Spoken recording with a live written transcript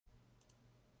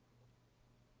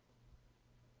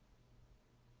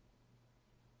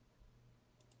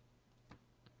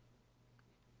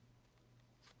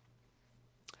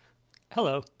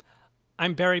Hello,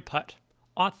 I'm Barry Putt,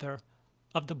 author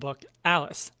of the book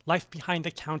Alice, Life Behind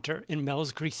the Counter in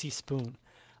Mel's Greasy Spoon,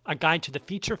 a guide to the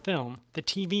feature film, the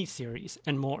TV series,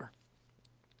 and more.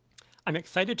 I'm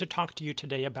excited to talk to you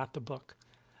today about the book.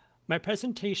 My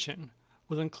presentation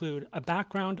will include a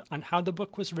background on how the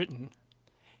book was written,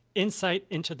 insight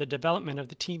into the development of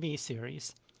the TV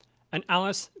series, an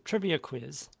Alice trivia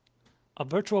quiz, a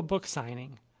virtual book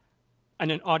signing,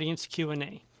 and an audience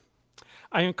Q&A.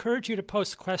 I encourage you to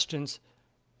post questions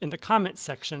in the comments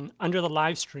section under the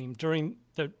live stream during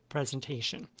the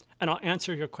presentation, and I'll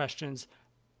answer your questions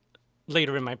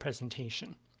later in my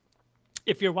presentation.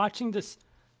 If you're watching this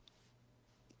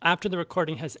after the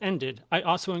recording has ended, I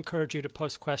also encourage you to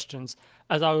post questions,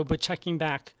 as I will be checking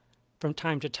back from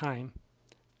time to time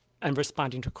and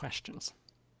responding to questions.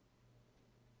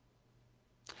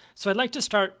 So I'd like to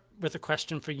start with a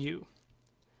question for you.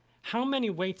 How many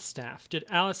waitstaff did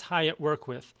Alice Hyatt work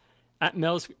with at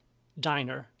Mel's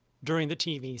Diner during the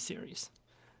TV series?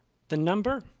 The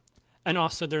number and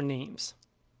also their names.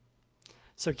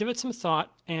 So give it some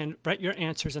thought and write your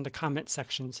answers in the comment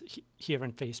sections here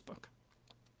on Facebook.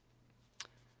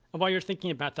 And while you're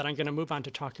thinking about that, I'm going to move on to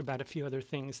talk about a few other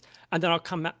things, and then I'll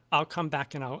come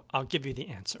back and I'll give you the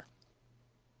answer.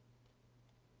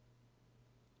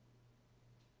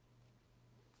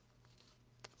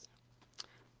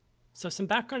 So some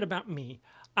background about me.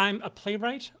 I'm a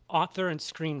playwright, author, and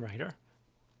screenwriter.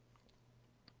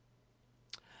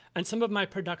 And some of my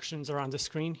productions are on the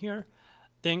screen here.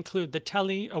 They include the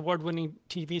Telly award-winning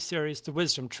TV series The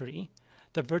Wisdom Tree,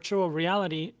 the virtual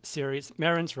reality series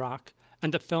Marin's Rock,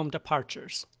 and the film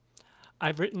Departures.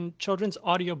 I've written children's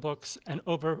audiobooks and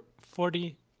over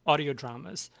 40 audio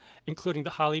dramas, including The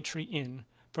Holly Tree Inn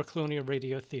for Colonial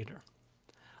Radio Theater.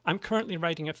 I'm currently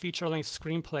writing a feature-length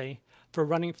screenplay for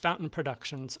Running Fountain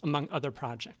Productions, among other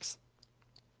projects.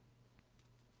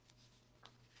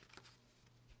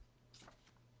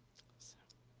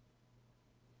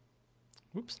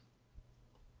 Oops.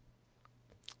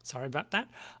 Sorry about that.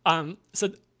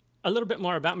 So a little bit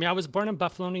more about me. I was born in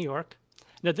Buffalo, New York.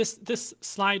 Now this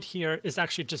slide here is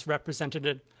actually just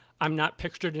representative. I'm not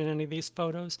pictured in any of these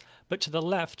photos, but to the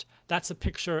left, that's a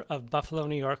picture of Buffalo,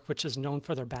 New York, which is known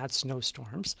for their bad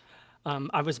snowstorms.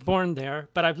 I was born there,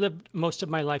 but I've lived most of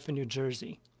my life in New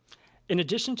Jersey. In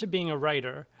addition to being a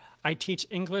writer, I teach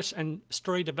English and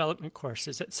story development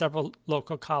courses at several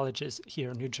local colleges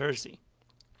here in New Jersey.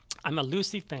 I'm a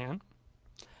Lucy fan.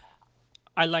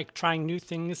 I like trying new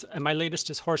things, and my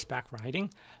latest is horseback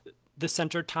riding. The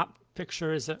center top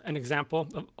picture is an example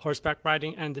of horseback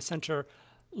riding, and the center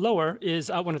lower is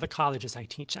one of the colleges I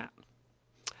teach at.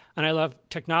 And I love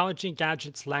technology,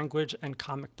 gadgets, language, and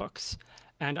comic books.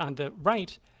 And on the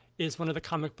right is one of the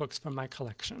comic books from my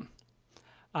collection.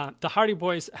 The Hardy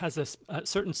Boys has a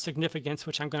certain significance,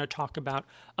 which I'm going to talk about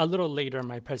a little later in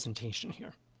my presentation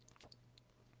here.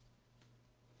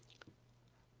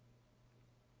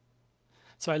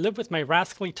 So I live with my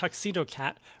rascally tuxedo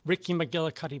cat, Ricky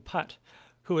McGillicuddy Putt,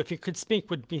 who, if he could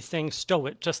speak, would be saying "stow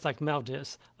it," just like Mel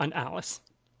does on Alice.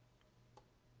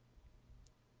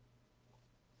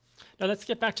 Now let's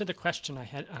get back to the question I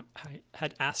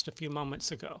had asked a few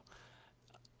moments ago.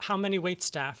 How many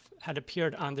waitstaff had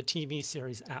appeared on the TV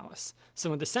series Alice?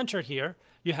 So in the center here,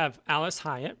 you have Alice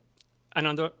Hyatt, and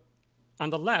on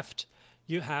the left,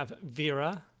 you have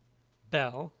Vera,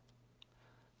 Belle,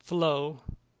 Flo,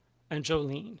 and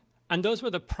Jolene. And those were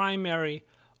the primary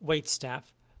waitstaff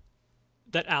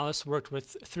that Alice worked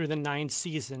with through the 9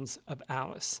 seasons of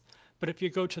Alice. But if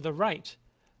you go to the right,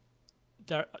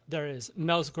 there is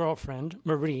Mel's girlfriend,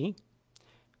 Marie.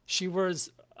 She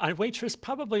was a waitress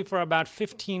probably for about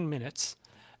 15 minutes,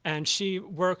 and she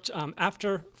worked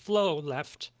after Flo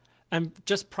left and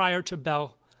just prior to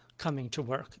Belle coming to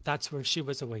work. That's where she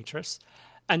was a waitress.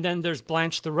 And then there's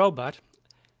Blanche the robot.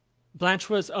 Blanche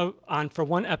was on for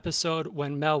one episode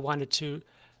when Mel wanted to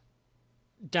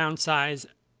downsize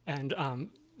and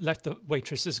let the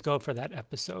waitresses go for that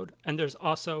episode. And there's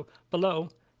also below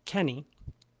Kenny.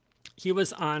 He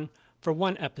was on for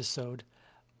one episode.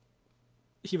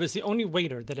 He was the only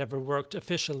waiter that ever worked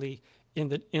officially in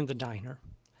the diner.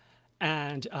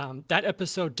 And that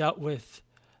episode dealt with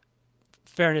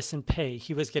fairness in pay.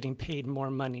 He was getting paid more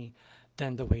money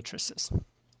than the waitresses.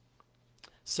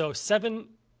 So 7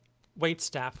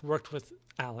 waitstaff worked with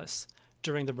Alice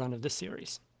during the run of the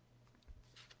series.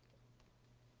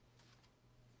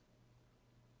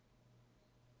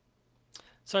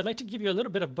 So I'd like to give you a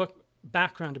little bit of book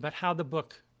background about how the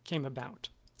book came about.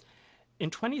 In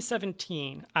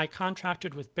 2017, I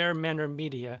contracted with Bear Manor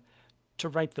Media to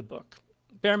write the book.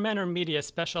 Bear Manor Media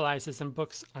specializes in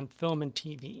books on film and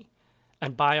TV.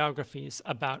 and biographies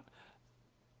about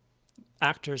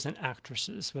actors and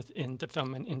actresses within the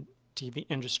film and TV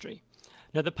industry.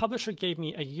 Now, the publisher gave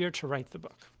me a year to write the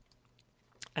book.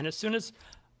 And as soon as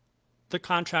the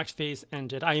contract phase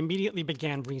ended, I immediately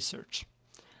began research.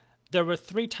 There were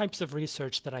 3 types of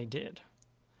research that I did.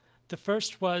 The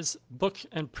first was book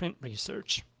and print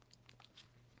research.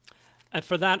 And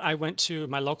for that, I went to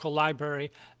my local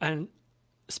library, and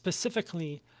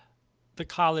specifically the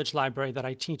college library that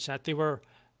I teach at. They were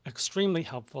extremely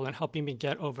helpful in helping me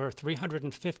get over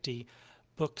 350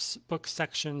 books, book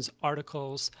sections,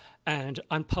 articles, and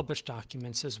unpublished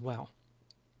documents as well.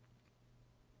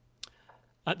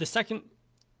 The second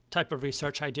type of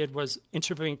research I did was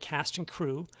interviewing cast and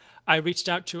crew. I reached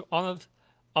out to all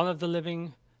of the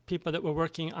living people that were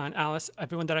working on Alice,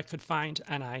 everyone that I could find,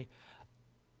 and I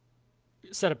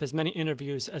set up as many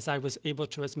interviews as I was able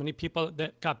to. As many people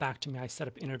that got back to me, I set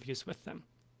up interviews with them.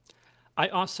 I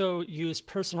also used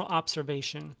personal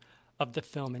observation of the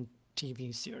film and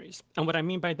TV series. And what I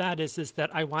mean by that is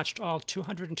that I watched all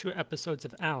 202 episodes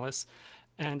of Alice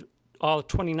and all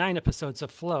 29 episodes of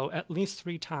Flow at least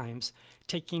 3 times,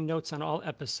 taking notes on all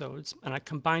episodes, and I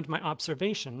combined my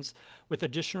observations with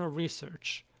additional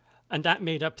research, and that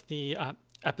made up the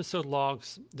episode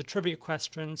logs, the trivia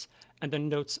questions, and the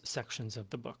notes sections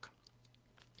of the book.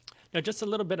 Now, just a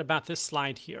little bit about this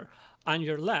slide here. On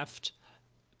your left,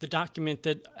 the document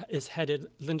that is headed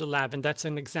Linda Lavin, that's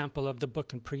an example of the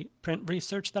book and print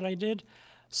research that I did.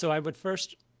 So I would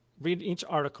first read each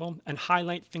article and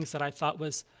highlight things that I thought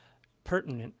was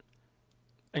pertinent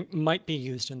and might be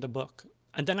used in the book.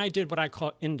 And then I did what I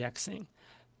call indexing.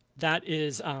 That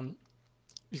is,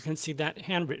 you can see that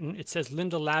handwritten. It says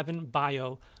Linda Lavin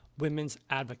Bio Women's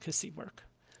Advocacy Work.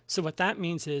 So what that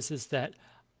means is that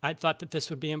I thought that this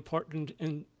would be important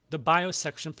in the bio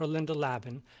section for Linda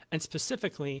Lavin, and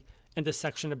specifically in the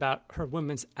section about her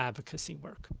women's advocacy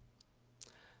work.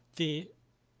 The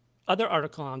other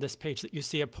article on this page that you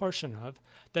see a portion of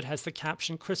that has the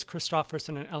caption Chris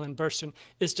Christopherson and Ellen Burstyn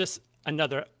is just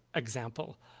another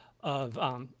example of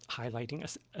highlighting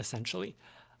essentially.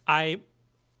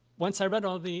 Once I read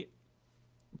all the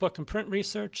book and print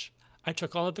research, I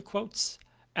took all of the quotes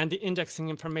and the indexing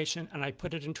information and I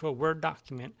put it into a Word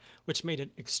document, which made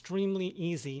it extremely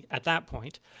easy at that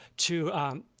point to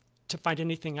find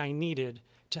anything I needed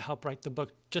to help write the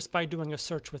book just by doing a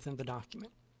search within the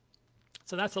document.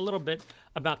 So that's a little bit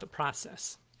about the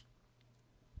process.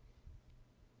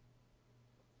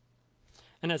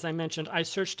 And as I mentioned, I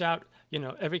searched out,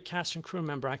 every cast and crew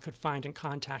member I could find and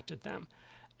contacted them.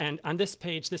 And on this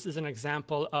page, this is an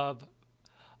example of,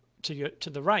 to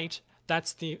the right,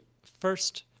 that's the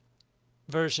first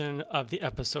version of the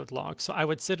episode log. So I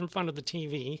would sit in front of the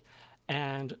TV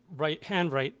and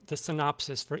handwrite the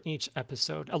synopsis for each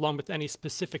episode, along with any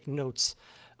specific notes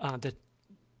that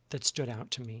stood out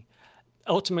to me.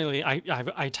 Ultimately,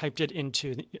 I typed it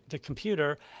into the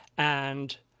computer,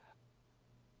 and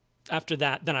after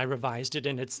that, then I revised it,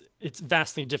 and it's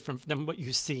vastly different than what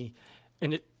you see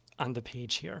in it on the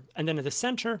page here. And then in the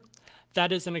center,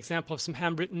 that is an example of some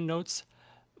handwritten notes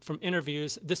from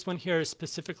interviews. This one here is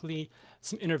specifically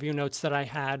some interview notes that I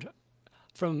had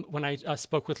from when I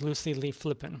spoke with Lucy Lee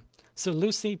Flippin. So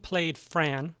Lucy played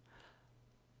Fran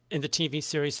in the TV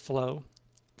series Flow.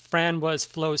 Fran was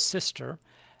Flo's sister,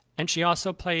 and she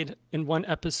also played in one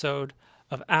episode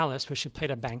of Alice where she played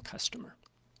a bank customer.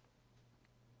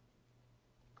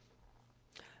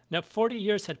 Now, 40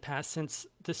 years had passed since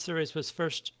this series was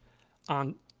first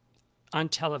on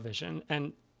television,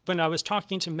 and when I was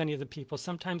talking to many of the people,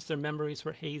 sometimes their memories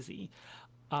were hazy.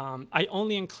 I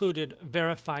only included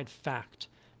verified fact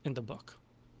in the book.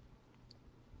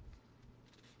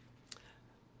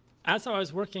 As I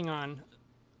was working on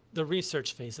the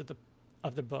research phase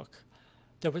of the book,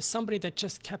 there was somebody that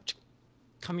just kept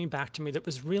coming back to me that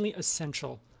was really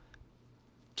essential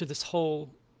to this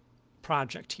whole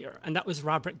project here, and that was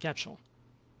Robert Getchell.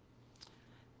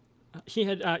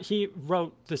 He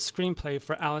wrote the screenplay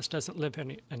for Alice Doesn't Live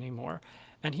Anymore,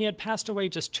 and he had passed away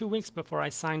just 2 weeks before I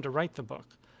signed to write the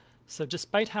book. So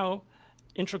despite how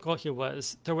integral he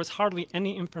was, there was hardly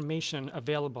any information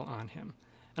available on him.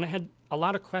 And I had a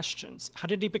lot of questions. How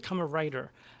did he become a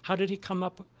writer? How did he come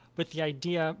up with the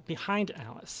idea behind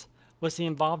Alice? Was he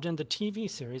involved in the TV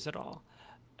series at all?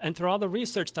 And through all the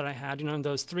research that I had, in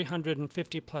those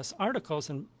 350 plus articles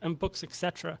and books,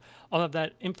 etc., all of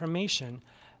that information,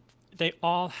 they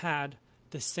all had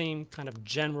the same kind of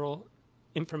general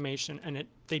information, and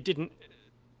they didn't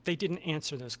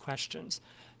answer those questions.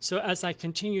 So as I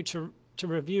continued to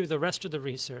review the rest of the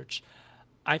research,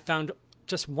 I found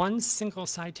just one single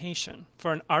citation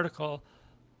for an article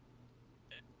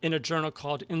in a journal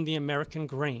called In the American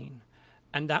Grain.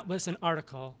 And that was an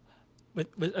article with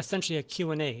essentially a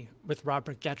Q&A with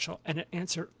Robert Getchell, and it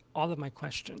answered all of my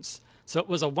questions. So it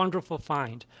was a wonderful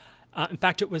find. In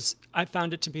fact, I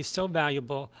found it to be so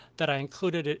valuable that I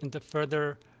included it in the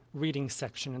further reading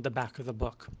section in the back of the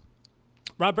book.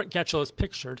 Robert Getchell is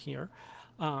pictured here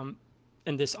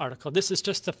in this article. This is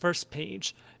just the first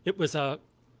page. It was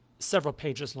several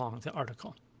pages long, the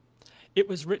article. It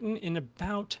was written in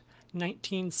about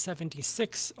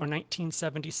 1976 or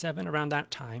 1977, around that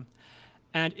time,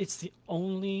 and it's the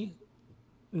only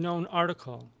known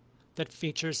article that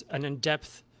features an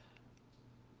in-depth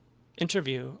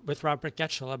interview with Robert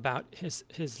Getchell about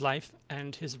his life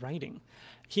and his writing.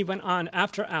 He went on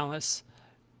after Alice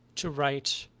to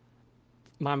write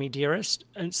Mommy Dearest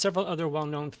and several other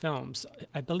well-known films.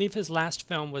 I believe his last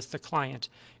film was The Client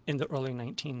in the early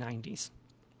 1990s.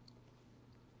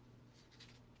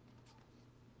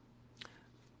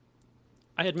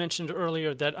 I had mentioned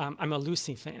earlier that I'm a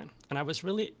Lucy fan, and I was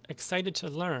really excited to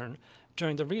learn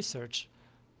during the research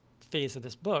phase of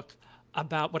this book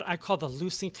about what I call the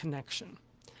Lucy connection.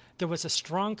 There was a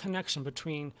strong connection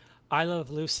between I Love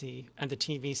Lucy and the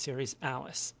TV series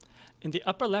Alice. In the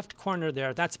upper left corner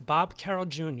there, that's Bob Carroll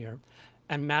Jr.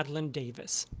 and Madeline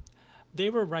Davis. They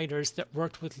were writers that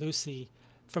worked with Lucy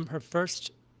from her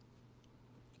first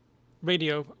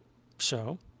radio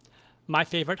show, My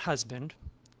Favorite Husband.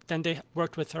 Then they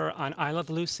worked with her on I Love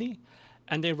Lucy,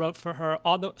 and they wrote for her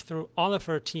through all of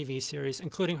her TV series,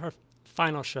 including her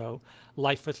final show,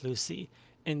 Life with Lucy,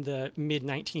 in the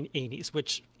mid-1980s,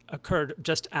 which occurred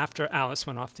just after Alice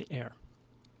went off the air.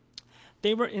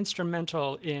 They were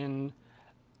instrumental in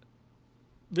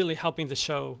really helping the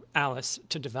show Alice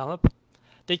to develop.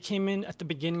 They came in at the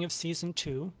beginning of season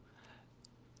 2.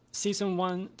 Season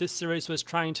 1, this series was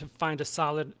trying to find a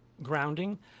solid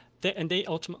grounding, and they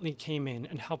ultimately came in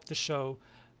and helped the show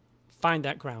find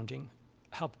that grounding,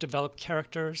 help develop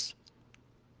characters,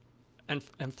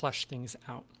 and flesh things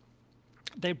out.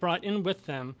 They brought in with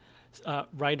them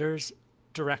writers,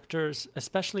 directors,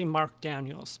 especially Mark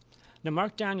Daniels. Now,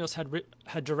 Mark Daniels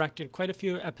had directed quite a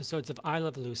few episodes of I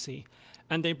Love Lucy,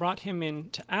 and they brought him in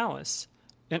to Alice.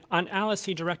 And on Alice,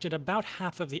 he directed about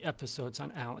half of the episodes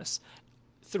on Alice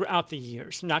throughout the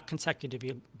years, not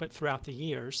consecutively, but throughout the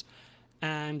years.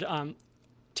 And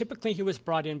typically he was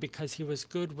brought in because he was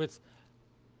good with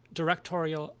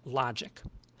directorial logic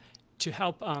to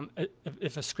help,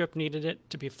 if a script needed it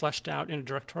to be fleshed out in a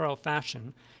directorial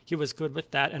fashion, he was good with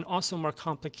that, and also more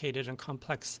complicated and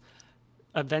complex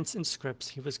events and scripts,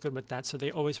 he was good with that, so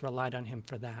they always relied on him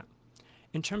for that.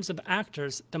 In terms of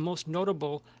actors, the most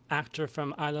notable actor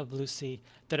from I Love Lucy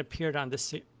that appeared on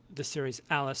the series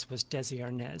Alice was Desi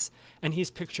Arnaz, and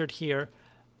he's pictured here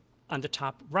on the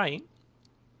top right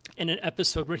in an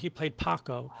episode where he played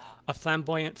Paco, a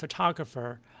flamboyant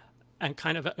photographer and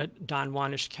kind of a Don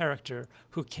Juanish character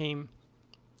who came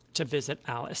to visit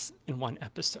Alice in one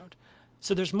episode.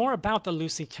 So there's more about the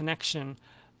Lucy connection.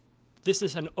 This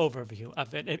is an overview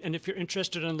of it. And if you're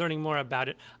interested in learning more about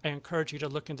it, I encourage you to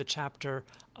look in the chapter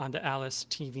on the Alice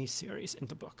TV series in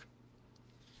the book.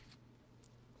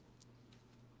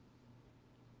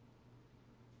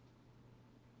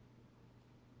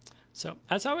 So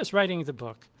as I was writing the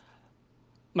book,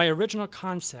 my original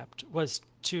concept was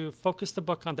to focus the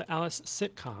book on the Alice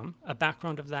sitcom, a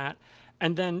background of that,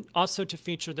 and then also to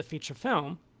feature the feature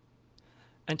film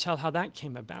and tell how that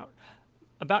came about.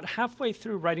 About halfway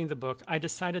through writing the book, I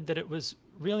decided that it was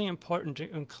really important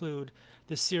to include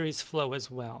the series flow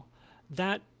as well.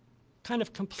 That kind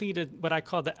of completed what I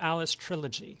call the Alice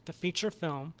trilogy, the feature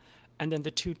film, and then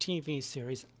the 2 TV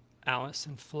series, Alice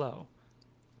and Flo.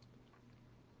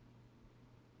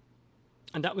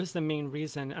 And that was the main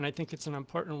reason, and I think it's an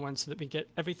important one, so that we get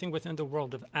everything within the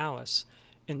world of Alice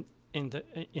in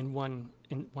one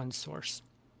source.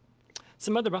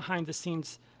 Some other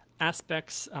behind-the-scenes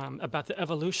aspects about the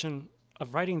evolution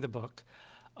of writing the book.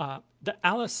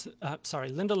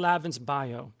 Linda Lavin's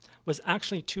bio was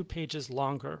actually 2 pages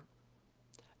longer.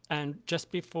 And just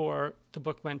before the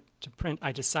book went to print,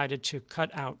 I decided to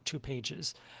cut out 2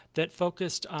 pages that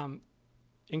focused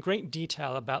in great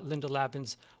detail about Linda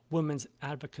Lavin's women's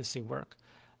advocacy work.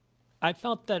 I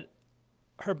felt that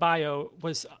her bio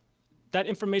that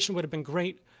information would have been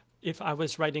great if I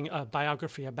was writing a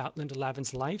biography about Linda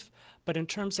Lavin's life, but in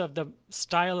terms of the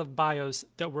style of bios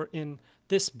that were in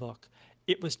this book,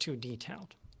 it was too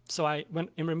detailed. So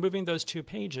in removing those 2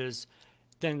 pages,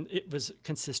 then it was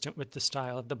consistent with the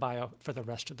style of the bio for the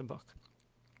rest of the book.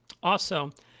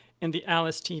 Also, in the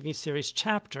Alice TV series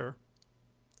chapter,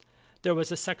 there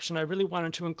was a section I really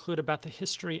wanted to include about the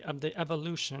history of the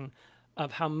evolution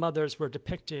of how mothers were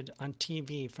depicted on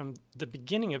TV from the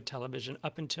beginning of television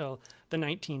up until the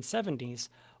 1970s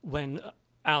when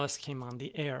Alice came on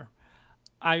the air.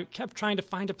 I kept trying to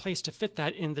find a place to fit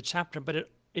that in the chapter, but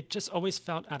it just always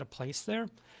felt out of place there.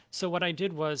 So what I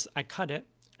did was I cut it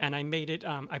and I made it,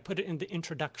 I put it in the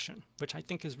introduction, which I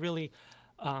think is really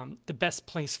the best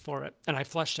place for it. And I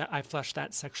fleshed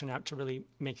that section out to really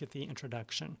make it the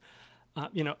introduction.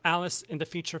 Alice in the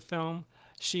feature film,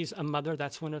 she's a mother.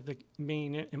 That's one of the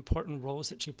main important roles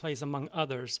that she plays among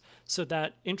others. So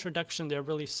that introduction there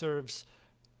really serves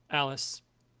Alice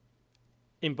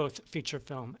in both feature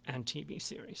film and TV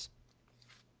series.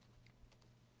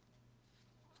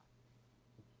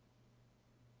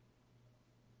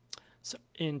 So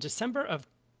in December of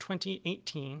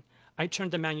 2018, I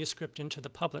turned the manuscript into the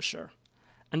publisher.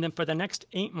 And then for the next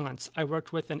 8 months, I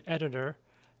worked with an editor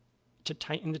to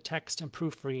tighten the text and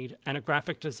proofread, and a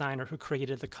graphic designer who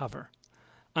created the cover.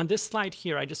 On this slide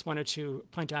here, I just wanted to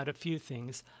point out a few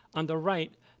things. On the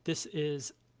right, this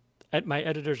is at my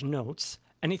editor's notes.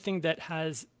 Anything that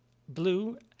has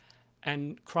blue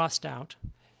and crossed out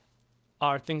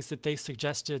are things that they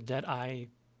suggested that I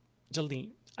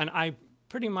delete. And I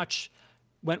pretty much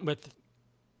went with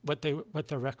what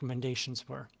their recommendations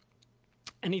were.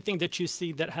 Anything that you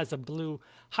see that has a blue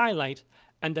highlight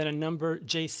and then a number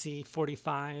JC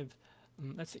 45,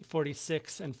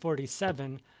 46, and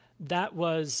 47, that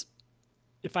was,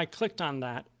 if I clicked on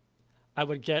that, I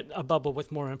would get a bubble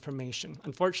with more information.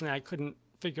 Unfortunately, I couldn't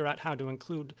figure out how to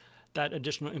include that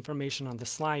additional information on the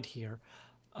slide here,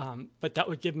 but that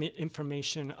would give me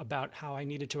information about how I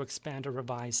needed to expand or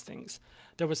revise things.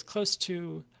 There was close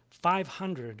to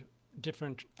 500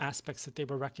 different aspects that they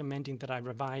were recommending that I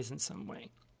revise in some way,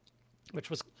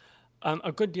 which was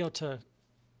a good deal to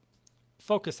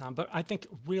focus on, but I think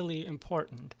really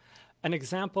important. An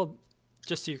example,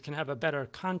 just so you can have a better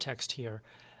context here,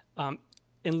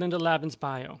 in Linda Lavin's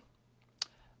bio,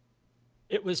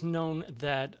 it was known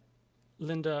that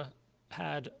Linda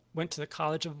went to the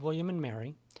College of William and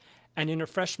Mary, and in her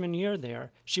freshman year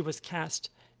there, she was cast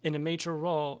in a major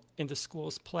role in the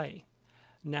school's play.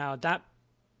 Now,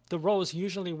 the roles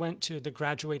usually went to the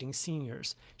graduating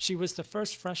seniors. She was the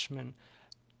first freshman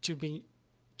to be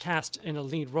cast in a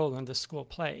lead role in the school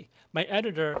play. My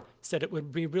editor said it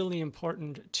would be really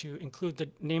important to include the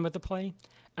name of the play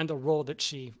and the role that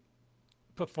she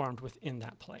performed within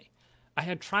that play. I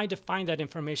had tried to find that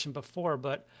information before,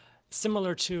 but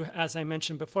similar to, as I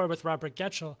mentioned before with Robert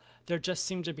Getchell, there just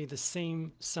seemed to be the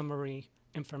same summary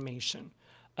information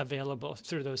available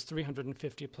through those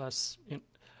 350 plus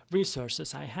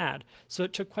resources I had. So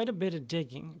it took quite a bit of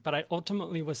digging, but I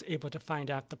ultimately was able to find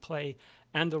out the play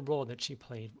and the role that she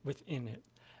played within it.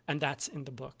 And that's in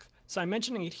the book. So I'm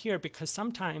mentioning it here because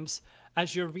sometimes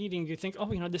as you're reading, you think,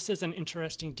 oh, this is an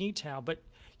interesting detail, but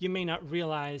you may not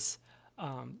realize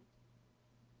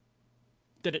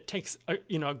that it takes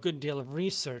a good deal of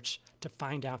research to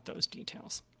find out those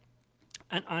details.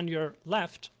 And on your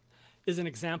left is an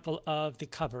example of the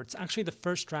cover. It's actually the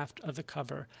first draft of the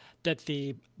cover that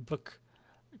the book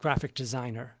graphic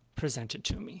designer presented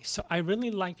to me. So I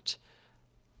really liked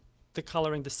the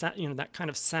coloring, that kind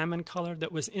of salmon color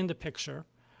that was in the picture.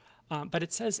 But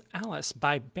it says Alice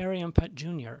by Barry M. Putt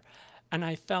Jr. And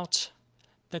I felt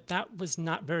that was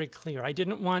not very clear. I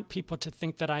didn't want people to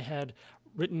think that I had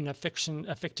written a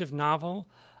fictive novel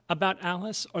about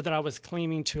Alice, or that I was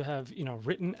claiming to have,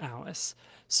 written Alice.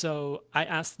 So I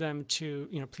asked them to,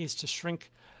 please to shrink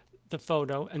the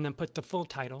photo and then put the full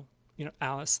title,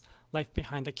 Alice, Life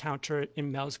Behind the Counter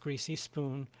in Mel's Greasy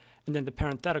Spoon, and then the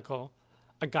parenthetical,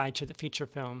 a guide to the feature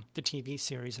film, the TV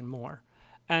series, and more.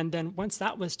 And then once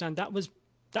that was done,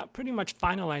 that pretty much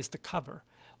finalized the cover.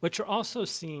 What you're also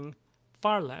seeing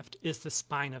far left is the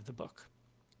spine of the book.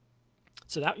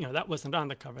 So that wasn't on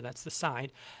the cover, that's the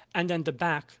side. And then the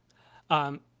back,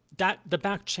 the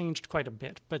back changed quite a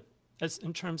bit, but as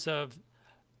in terms of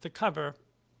the cover,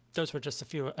 those were just a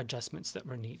few adjustments that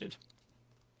were needed.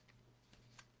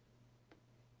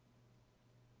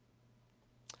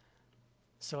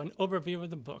 So an overview of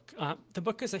the book. The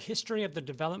book is a history of the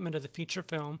development of the feature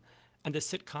film and the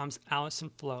sitcoms Alice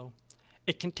and Flo.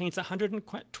 It contains a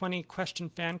 120 question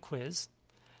fan quiz,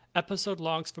 episode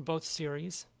logs for both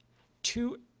series,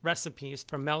 2 recipes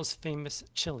for Mel's famous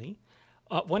chili.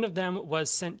 One of them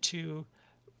was sent to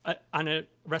on a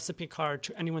recipe card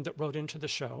to anyone that wrote into the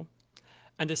show.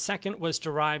 And the second was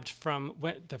derived from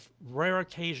the rare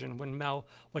occasion when Mel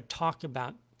would talk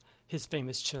about his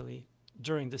famous chili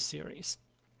during the series.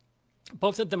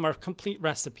 Both of them are complete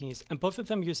recipes, and both of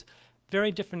them use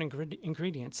very different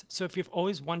ingredients. So if you've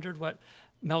always wondered what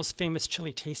Mel's famous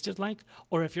chili tasted like,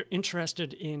 or if you're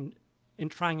interested in in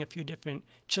trying a few different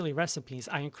chili recipes,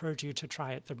 I encourage you to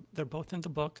try it. They're both in the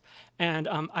book, and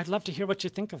I'd love to hear what you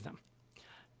think of them.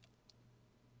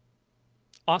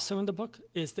 Also in the book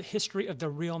is the history of the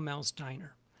real Mel's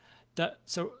Diner.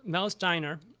 So Mel's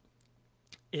Diner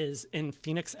is in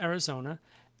Phoenix, Arizona,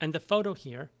 and the photo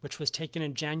here, which was taken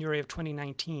in January of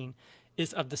 2019,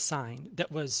 is of the sign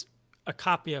that was a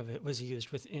copy of it was used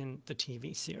within the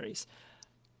TV series.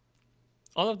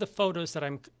 All of the photos that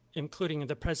I'm including in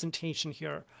the presentation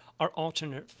here are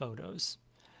alternate photos.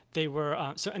 They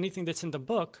were so anything that's in the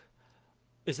book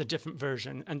is a different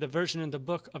version, and the version in the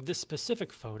book of this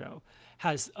specific photo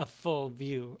has a full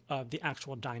view of the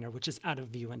actual diner, which is out of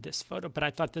view in this photo. But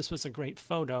I thought this was a great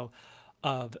photo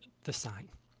of the sign.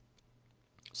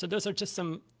 So those are just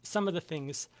some of the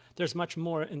things. There's much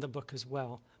more in the book as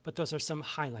well, but those are some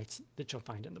highlights that you'll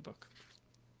find in the book.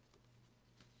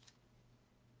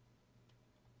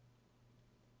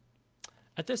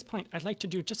 At this point, I'd like to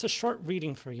do just a short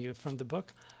reading for you from the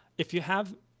book. If you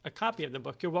have a copy of the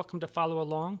book, you're welcome to follow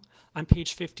along on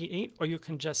page 58, or you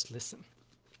can just listen.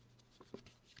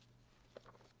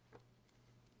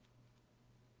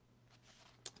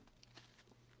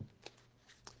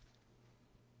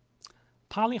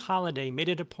 Polly Holliday made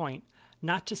it a point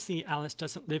not to see Alice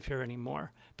Doesn't Live Here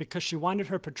anymore because she wanted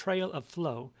her portrayal of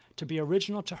Flo to be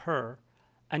original to her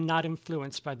and not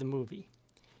influenced by the movie.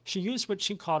 She used what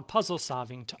she called puzzle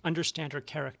solving to understand her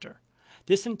character.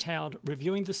 This entailed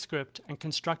reviewing the script and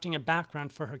constructing a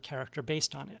background for her character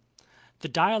based on it. The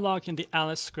dialogue in the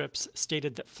Alice scripts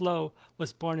stated that Flo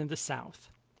was born in the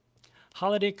South.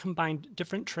 Holliday combined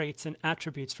different traits and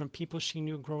attributes from people she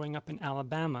knew growing up in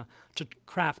Alabama to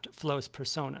craft Flo's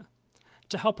persona.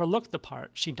 To help her look the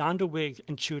part, she donned a wig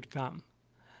and chewed gum.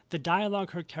 The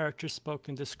dialogue her character spoke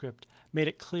in the script made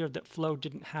it clear that Flo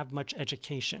didn't have much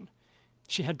education.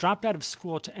 She had dropped out of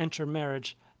school to enter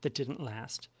marriage that didn't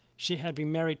last. She had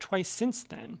been married twice since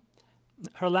then.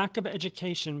 Her lack of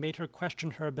education made her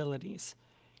question her abilities.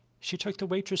 She took the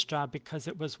waitress job because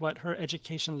it was what her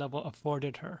education level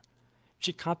afforded her.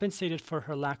 She compensated for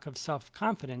her lack of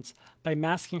self-confidence by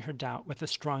masking her doubt with a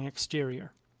strong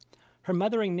exterior. Her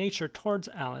mothering nature towards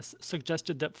Alice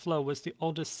suggested that Flo was the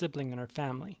oldest sibling in her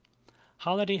family.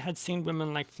 Holliday had seen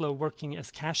women like Flo working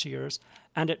as cashiers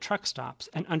and at truck stops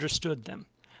and understood them.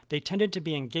 They tended to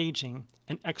be engaging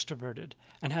and extroverted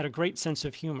and had a great sense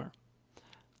of humor.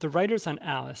 The writers on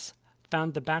Alice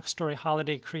found the backstory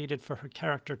Holliday created for her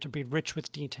character to be rich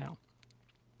with detail.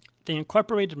 They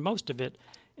incorporated most of it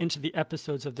into the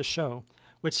episodes of the show,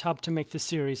 which helped to make the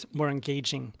series more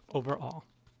engaging overall.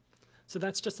 So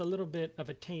that's just a little bit of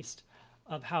a taste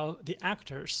of how the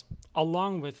actors,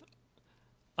 along with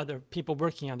other people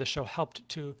working on the show, helped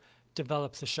to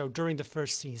develop the show during the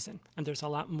first season. And there's a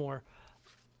lot more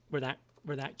where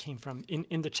that came from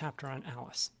in the chapter on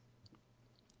Alice.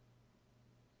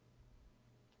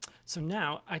 So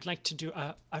now I'd like to do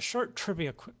a short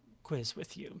trivia quiz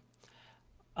with you.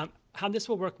 How this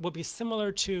will work will be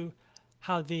similar to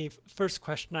how the first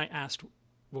question I asked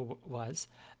was.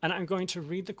 And I'm going to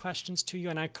read the questions to you,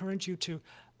 and I encourage you to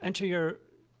enter your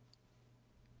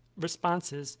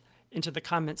responses into the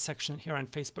comments section here on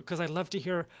Facebook, because I'd love to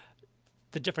hear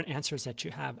the different answers that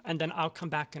you have. And then I'll come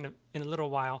back in a little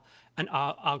while, and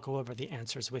I'll go over the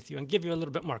answers with you and give you a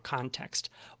little bit more context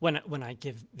when I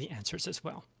give the answers as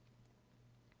well.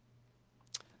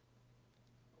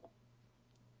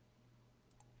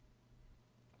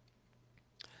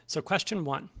 So question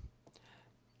 1.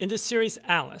 In the series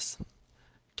Alice,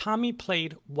 Tommy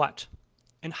played what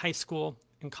in high school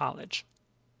and college?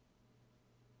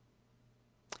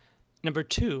 Number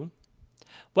 2,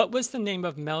 what was the name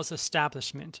of Mel's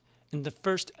establishment in the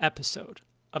first episode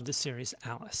of the series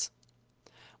Alice?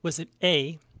 Was it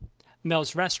A,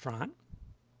 Mel's Restaurant,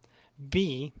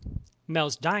 B,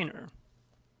 Mel's Diner,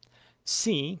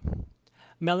 C,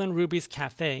 Mel and Ruby's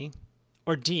Cafe,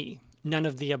 or D, none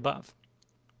of the above?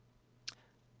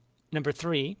 Number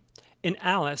 3, in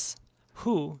Alice,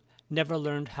 who never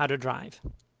learned how to drive?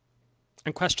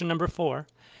 And question number 4,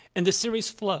 in the series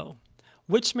Flo,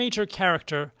 which major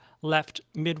character left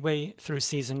midway through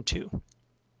season 2?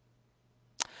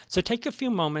 So take a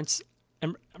few moments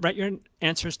and write your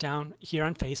answers down here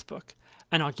on Facebook,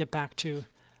 and I'll get back to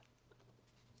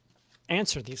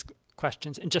answer these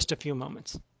questions in just a few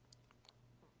moments.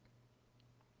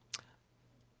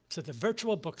 So the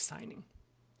virtual book signing.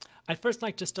 I'd first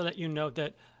like just to let you know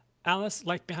that Alice,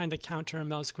 Life Behind the Counter and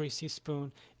Mel's Greasy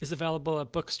Spoon is available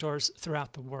at bookstores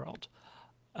throughout the world,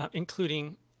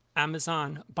 including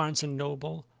Amazon, Barnes &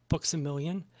 Noble, Books A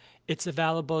Million. It's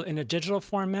available in a digital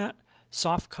format,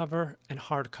 softcover, and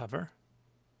hardcover.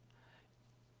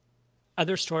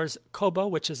 Other stores, Kobo,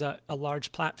 which is a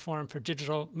large platform for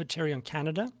digital material in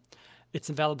Canada.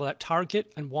 It's available at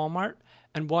Target and Walmart,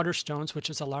 and Waterstones, which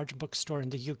is a large bookstore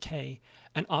in the UK,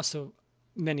 and also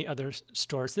many other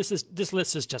stores. This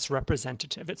list is just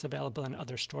representative. It's available in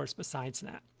other stores besides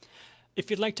that.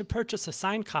 If you'd like to purchase a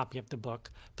signed copy of the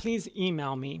book, please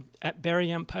email me at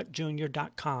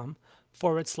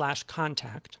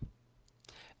barrymputjr.com/contact.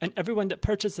 And everyone that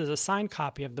purchases a signed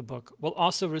copy of the book will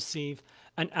also receive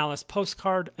an Alice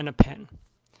postcard and a pen.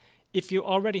 If you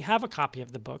already have a copy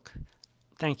of the book,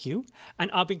 thank you, and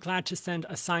I'll be glad to send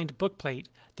a signed bookplate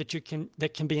that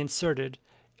can be inserted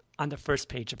on the first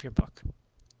page of your book.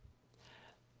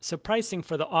 So pricing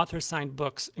for the author-signed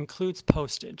books includes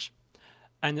postage,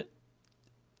 and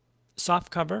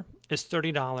softcover is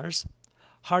 $30,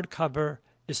 hardcover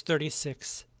is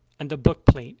 $36, and the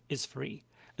bookplate is free.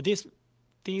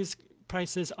 These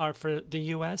prices are for the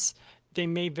U.S. They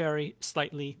may vary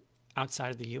slightly outside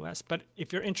of the U.S., but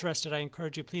if you're interested, I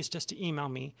encourage you please just to email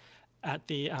me at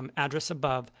the address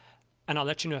above, and I'll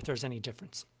let you know if there's any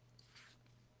difference.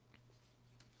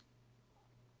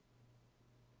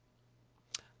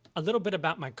 A little bit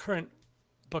about my current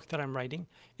book that I'm writing.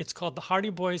 It's called The Hardy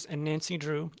Boys and Nancy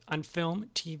Drew on Film,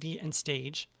 TV, and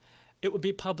Stage. It will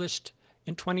be published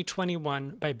in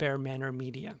 2021 by Bear Manor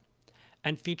Media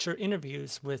and feature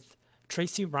interviews with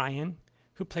Tracy Ryan,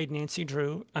 who played Nancy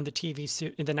Drew on the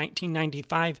in the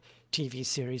 1995 TV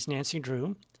series Nancy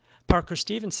Drew, Parker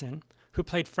Stevenson, who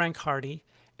played Frank Hardy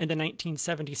in the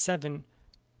 1977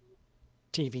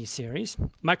 TV series,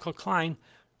 Michael Klein,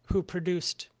 who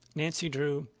produced Nancy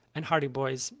Drew and Hardy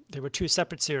Boys. There were two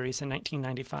separate series in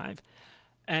 1995,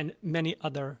 and many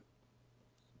other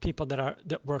people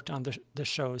that worked on the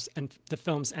shows and the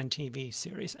films and TV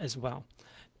series as well.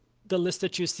 The list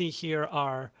that you see here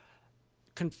are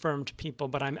confirmed people,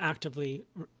 but I'm actively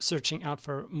searching out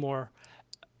for more,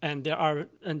 and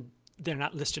they're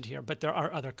not listed here, but there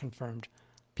are other confirmed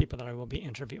people that I will be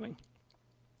interviewing.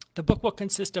 The book will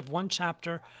consist of one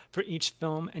chapter for each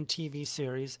film and TV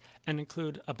series and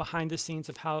include a behind the scenes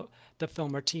of how the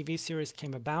film or TV series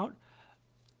came about,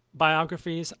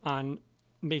 biographies on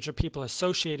major people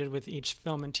associated with each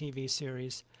film and TV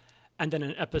series, and then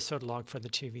an episode log for the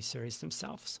TV series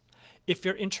themselves. If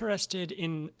you're interested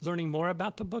in learning more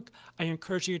about the book, I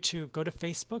encourage you to go to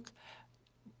Facebook,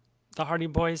 The Hardy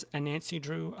Boys and Nancy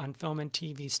Drew on Film and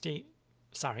TV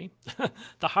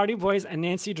The Hardy Boys and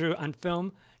Nancy Drew on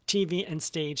Film, TV, and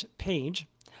Stage page,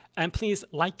 and please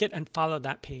like it and follow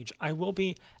that page. I will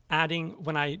be adding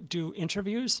when I do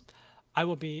interviews. I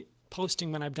will be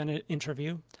posting when I've done an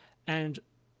interview, and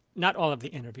not all of the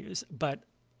interviews, but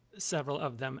several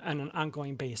of them on an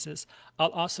ongoing basis. I'll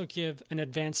also give an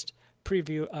advanced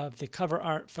preview of the cover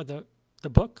art for the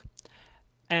book,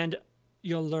 and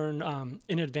you'll learn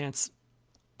in advance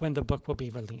when the book will be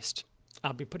released.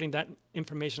 I'll be putting that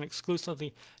information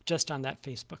exclusively just on that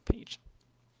Facebook page.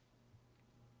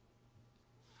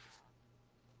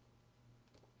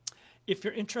 If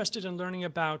you're interested in learning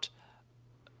about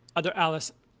other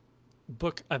Alice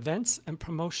book events and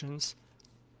promotions,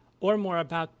 or more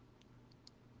about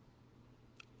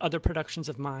other productions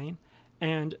of mine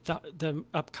and the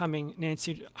upcoming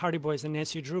Hardy Boys and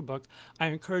Nancy Drew book, I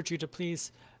encourage you to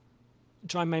please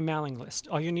join my mailing list.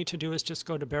 All you need to do is just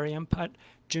go to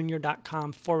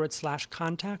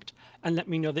barrymputjr.com/contact and let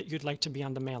me know that you'd like to be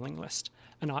on the mailing list,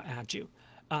 and I'll add you.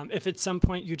 If at some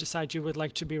point you decide you would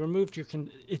like to be removed,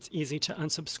 it's easy to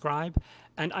unsubscribe,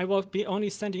 and I will be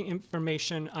only sending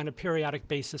information on a periodic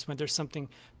basis when there's something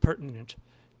pertinent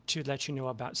to let you know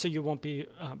about, so you won't be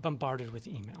bombarded with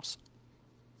emails.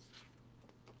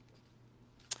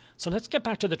 So let's get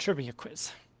back to the trivia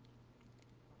quiz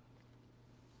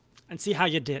and see how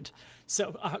you did.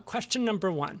 So question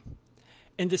number 1.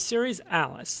 In the series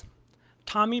Alice,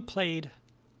 Tommy played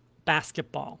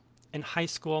basketball in high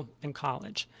school and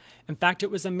college. In fact,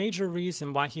 it was a major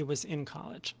reason why he was in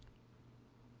college.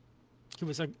 He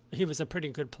was a pretty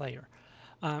good player.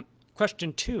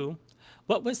 Question 2,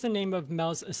 what was the name of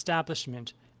Mel's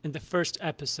establishment in the first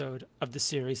episode of the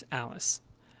series Alice?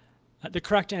 The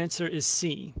correct answer is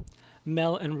C,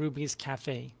 Mel and Ruby's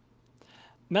Cafe.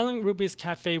 Mel and Ruby's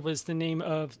Cafe was the name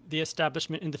of the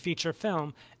establishment in the feature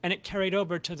film, and it carried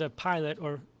over to the pilot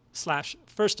or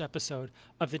 /first episode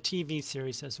of the TV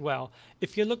series as well.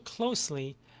 If you look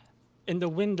closely in the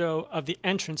window of the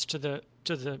entrance to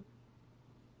the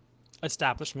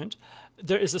establishment,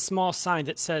 there is a small sign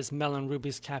that says Mel and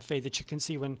Ruby's Cafe that you can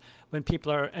see when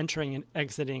people are entering and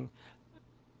exiting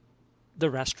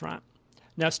the restaurant.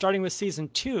 Now, starting with season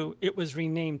 2, it was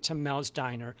renamed to Mel's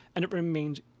Diner, and it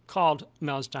remained called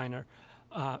Mel's Diner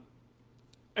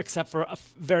except for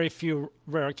very few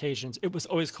rare occasions. It was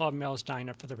always called Mel's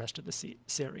Diner for the rest of the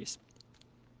series.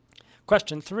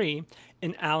 Question 3,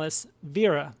 in Alice,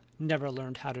 Vera never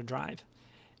learned how to drive.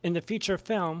 In the feature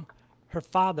film, her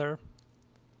father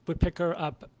would pick her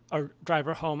up or drive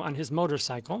her home on his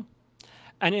motorcycle.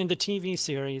 And in the TV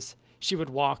series, she would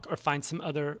walk or find some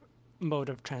other mode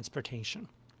of transportation.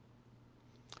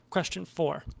 Question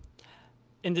 4.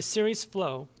 In the series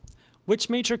Flow, which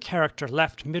major character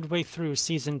left midway through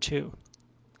season 2?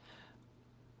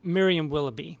 Miriam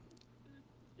Willoughby.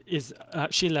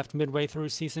 She left midway through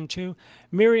season 2.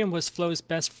 Miriam was Flo's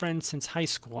best friend since high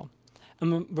school.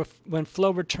 And when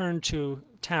Flo returned to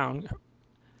town,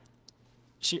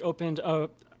 she opened a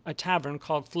tavern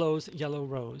called Flo's Yellow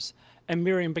Rose. And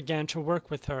Miriam began to work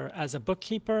with her as a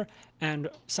bookkeeper and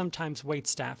sometimes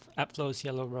waitstaff at Flo's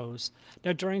Yellow Rose.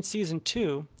 Now, during season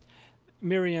 2,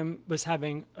 Miriam was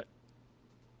having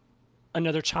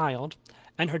another child,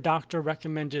 and her doctor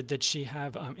recommended that she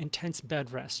have intense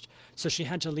bed rest. So she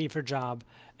had to leave her job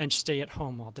and stay at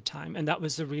home all the time. And that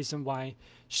was the reason why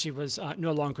she was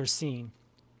no longer seen.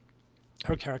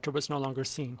 Her character was no longer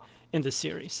seen in the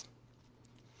series.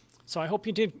 So I hope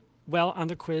you did well on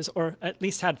the quiz, or at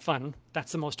least had fun.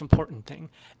 That's the most important thing.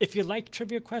 If you like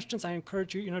trivia questions, I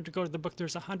encourage you, to go to the book.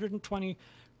 There's 120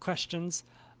 questions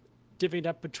divvied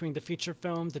up between the feature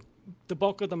film. The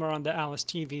bulk of them are on the Alice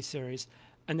TV series,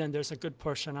 and then there's a good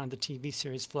portion on the TV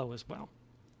series Flow as well.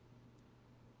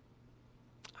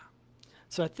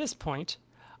 So at this point,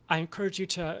 I encourage you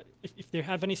to, if you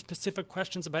have any specific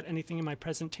questions about anything in my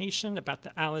presentation, about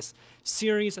the Alice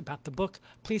series, about the book,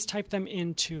 please type them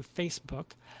into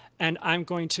Facebook. And I'm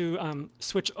going to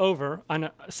switch over on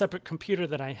a separate computer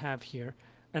that I have here,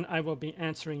 and I will be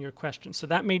answering your questions. So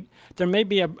there may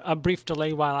be a brief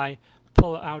delay while I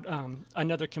pull out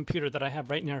another computer that I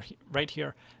have right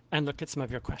here and look at some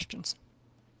of your questions.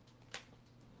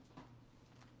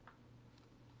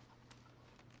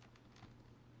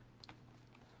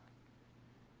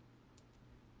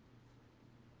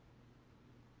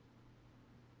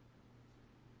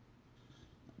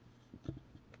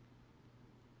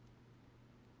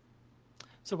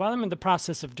 So while I'm in the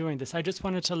process of doing this, I just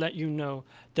wanted to let you know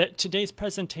that today's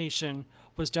presentation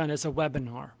was done as a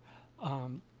webinar.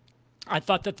 I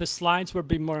thought that the slides would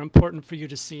be more important for you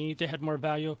to see. They had more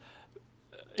value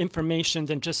information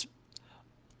than just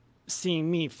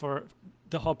seeing me for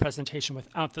the whole presentation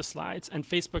without the slides. And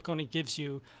Facebook only gives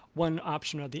you one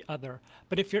option or the other.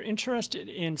 But if you're interested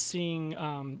in seeing,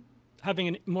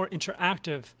 having a more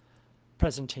interactive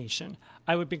presentation,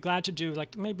 I would be glad to do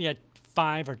like maybe a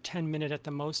 5 or 10 minute at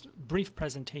the most brief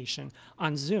presentation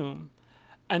on Zoom,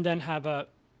 and then have a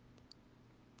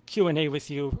Q&A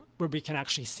with you where we can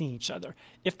actually see each other.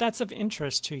 If that's of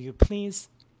interest to you, please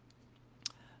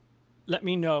let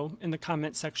me know in the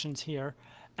comment sections here,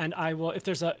 and I will, if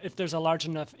there's a large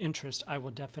enough interest, I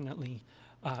will definitely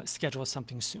schedule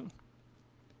something soon.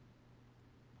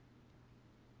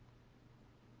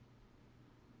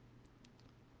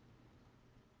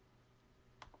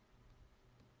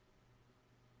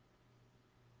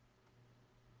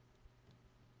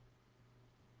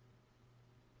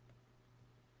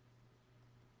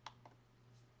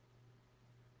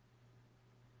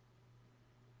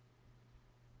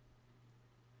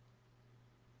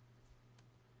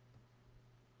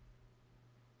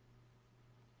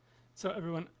 So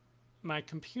everyone, my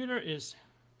computer is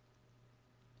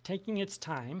taking its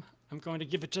time. I'm going to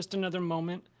give it just another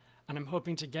moment, and I'm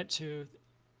hoping to get to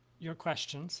your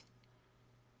questions.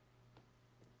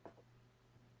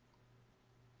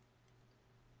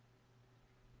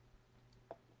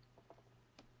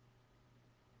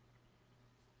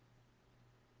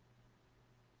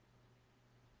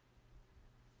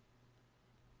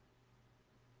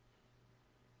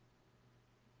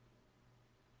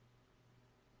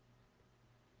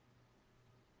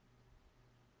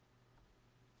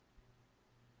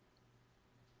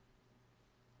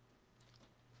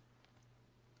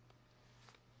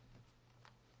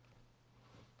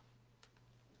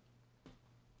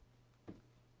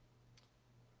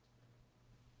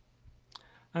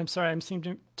 I'm sorry, I seem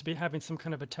to be having some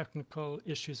kind of a technical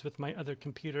issues with my other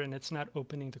computer, and it's not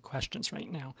opening the questions right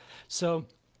now. So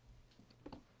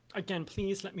again,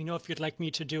 please let me know if you'd like me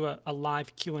to do a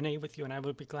live Q&A with you, and I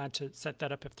would be glad to set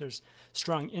that up if there's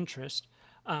strong interest.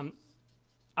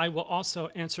 I will also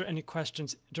answer any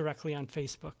questions directly on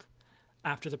Facebook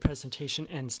after the presentation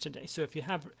ends today. So if you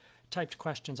have typed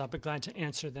questions, I'll be glad to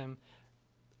answer them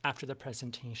after the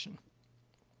presentation.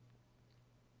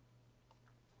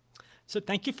 So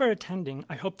thank you for attending.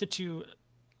 I hope that you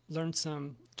gained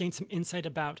some insight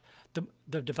about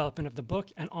the development of the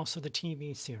book and also the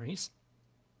TV series.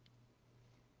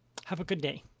 Have a good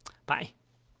day. Bye.